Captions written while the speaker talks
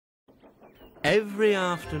Every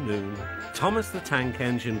afternoon, Thomas the Tank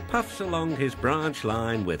Engine puffs along his branch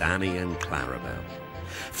line with Annie and Clarabel.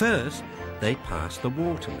 First, they pass the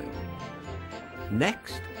watermill.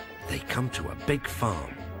 Next, they come to a big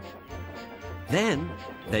farm. Then,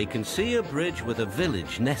 they can see a bridge with a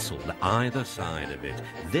village nestled either side of it.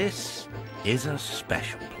 This is a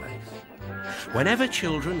special place. Whenever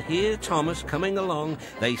children hear Thomas coming along,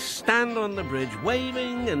 they stand on the bridge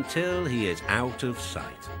waving until he is out of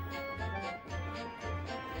sight.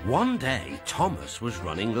 One day, Thomas was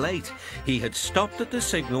running late. He had stopped at the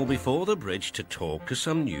signal before the bridge to talk to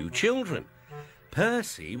some new children.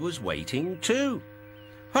 Percy was waiting too.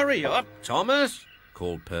 "Hurry up, Thomas,"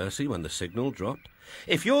 called Percy when the signal dropped.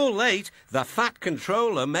 "If you're late, the Fat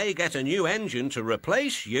Controller may get a new engine to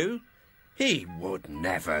replace you." "He would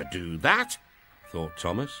never do that," thought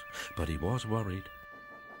Thomas, but he was worried.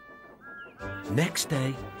 Next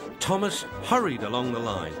day, Thomas hurried along the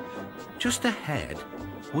line. Just ahead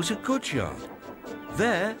was a goods yard.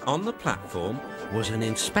 There, on the platform, was an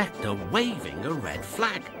inspector waving a red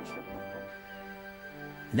flag.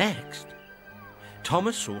 Next,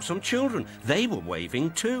 Thomas saw some children. They were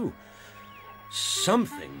waving too.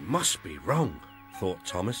 Something must be wrong, thought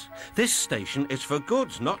Thomas. This station is for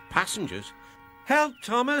goods, not passengers. "Help,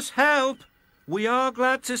 Thomas, help! We are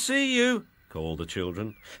glad to see you," called the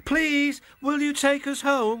children. "Please, will you take us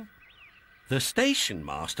home?" The station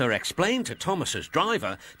master explained to Thomas's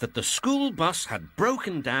driver that the school bus had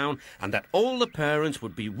broken down and that all the parents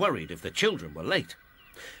would be worried if the children were late.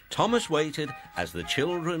 Thomas waited as the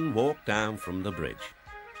children walked down from the bridge.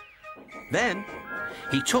 Then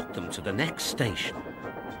he took them to the next station,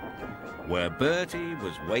 where Bertie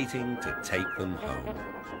was waiting to take them home.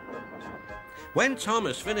 When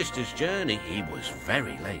Thomas finished his journey, he was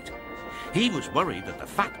very late. He was worried that the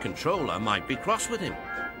Fat Controller might be cross with him.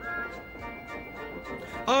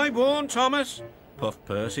 "I warned Thomas," puffed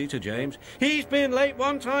Percy to James. "He's been late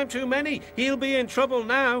one time too many. He'll be in trouble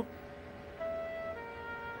now."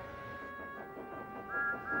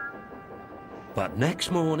 But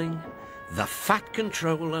next morning, the Fat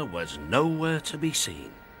Controller was nowhere to be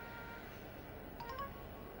seen.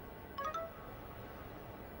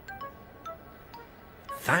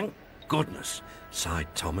 "Thank goodness,"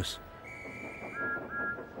 sighed Thomas.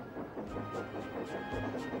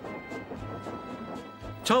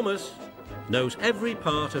 Thomas knows every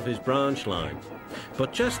part of his branch line,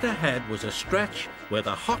 but just ahead was a stretch where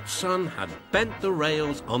the hot sun had bent the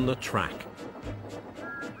rails on the track.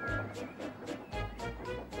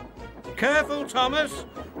 "Careful, Thomas,"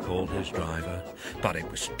 called his driver, but it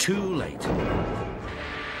was too late.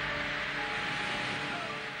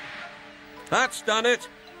 "That's done it,"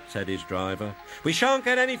 said his driver. "We shan't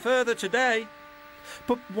get any further today."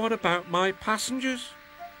 "But what about my passengers?"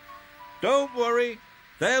 "Don't worry.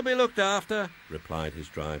 They'll be looked after," replied his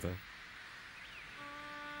driver.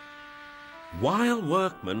 While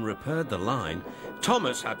workmen repaired the line,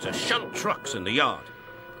 Thomas had to shunt trucks in the yard.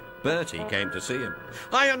 Bertie came to see him.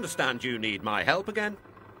 "I understand you need my help again."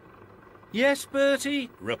 "Yes,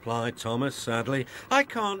 Bertie," replied Thomas sadly. "I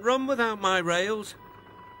can't run without my rails."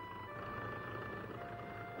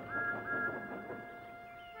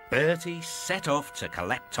 Bertie set off to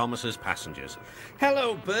collect Thomas's passengers.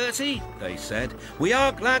 "Hello, Bertie," they said. "We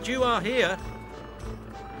are glad you are here."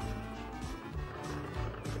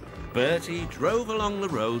 Bertie drove along the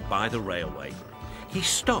road by the railway. He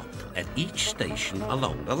stopped at each station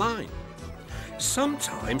along the line.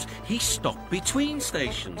 Sometimes he stopped between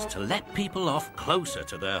stations to let people off closer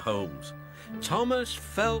to their homes. Thomas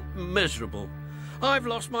felt miserable. "I've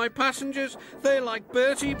lost my passengers. They like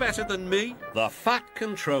Bertie better than me." The Fat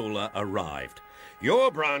Controller arrived.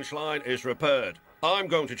 "Your branch line is repaired. I'm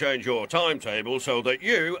going to change your timetable so that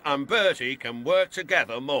you and Bertie can work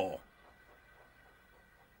together more."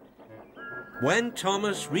 When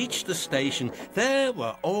Thomas reached the station, there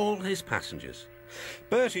were all his passengers.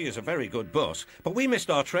 "Bertie is a very good bus, but we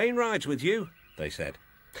missed our train rides with you," they said.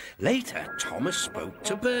 Later, Thomas spoke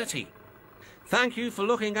to Bertie. "Thank you for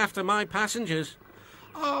looking after my passengers."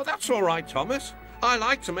 "Oh, that's all right, Thomas. I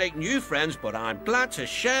like to make new friends, but I'm glad to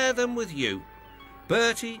share them with you."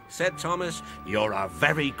 "Bertie," said Thomas, "you're a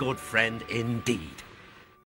very good friend indeed."